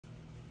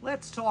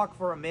Let's talk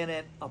for a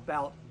minute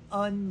about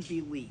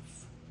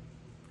unbelief.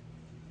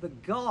 The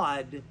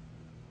God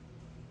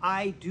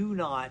I do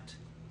not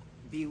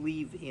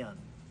believe in.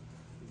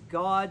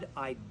 God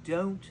I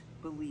don't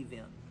believe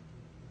in.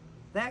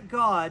 That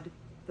God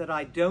that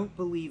I don't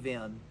believe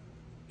in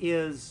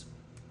is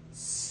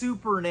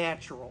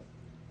supernatural.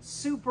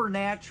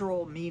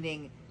 Supernatural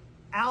meaning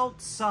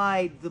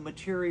outside the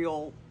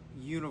material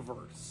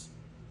universe.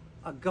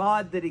 A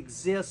God that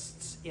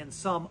exists in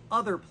some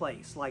other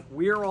place, like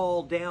we're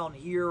all down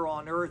here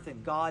on earth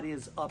and God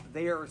is up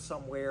there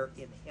somewhere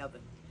in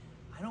heaven.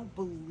 I don't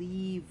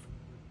believe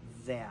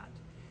that.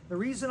 The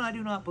reason I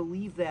do not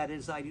believe that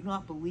is I do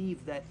not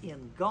believe that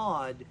in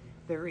God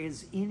there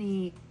is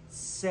any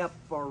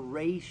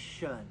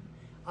separation.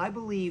 I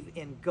believe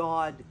in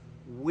God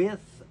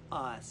with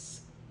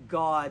us,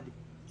 God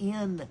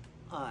in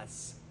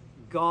us,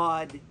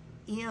 God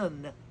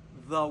in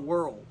the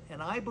world.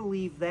 And I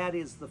believe that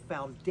is the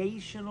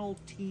foundational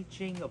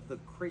teaching of the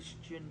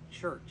Christian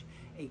church.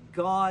 A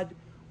God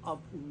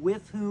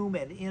with whom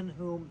and in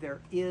whom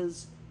there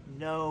is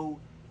no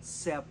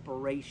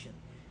separation.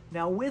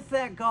 Now, with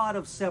that God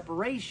of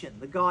separation,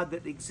 the God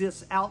that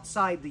exists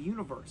outside the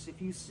universe,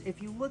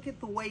 if you look at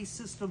the way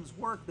systems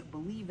work that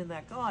believe in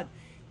that God,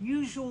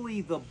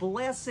 usually the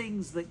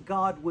blessings that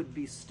God would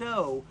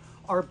bestow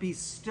are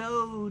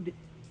bestowed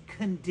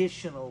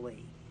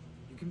conditionally.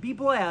 You can be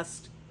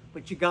blessed,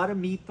 but you got to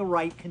meet the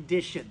right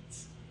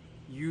conditions.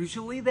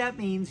 Usually that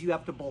means you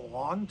have to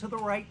belong to the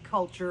right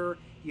culture,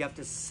 you have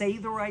to say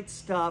the right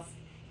stuff,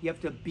 you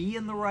have to be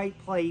in the right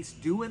place,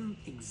 doing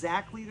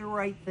exactly the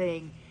right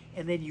thing,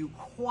 and then you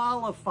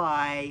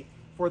qualify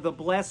for the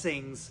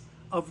blessings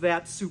of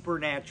that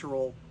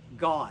supernatural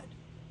God.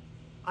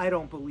 I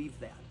don't believe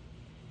that.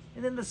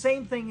 And then the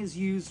same thing is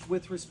used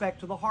with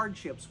respect to the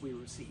hardships we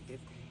receive.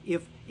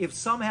 If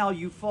somehow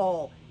you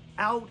fall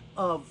out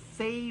of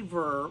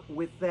favor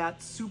with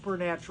that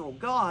supernatural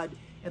God,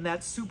 and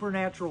that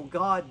supernatural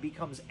God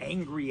becomes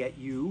angry at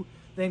you,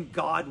 then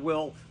God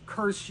will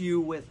curse you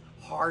with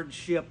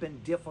hardship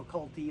and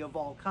difficulty of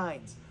all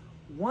kinds.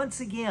 Once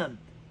again,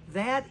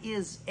 that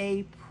is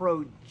a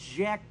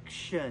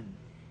projection.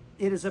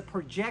 It is a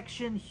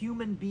projection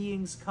human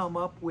beings come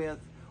up with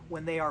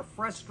when they are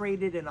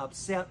frustrated and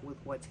upset with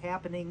what's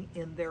happening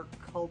in their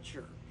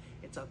culture.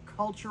 It's a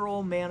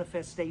cultural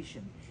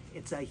manifestation.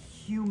 It's a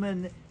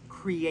human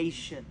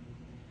creation.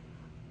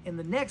 In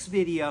the next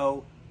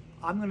video,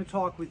 I'm going to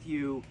talk with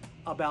you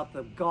about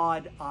the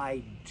God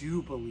I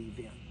do believe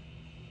in.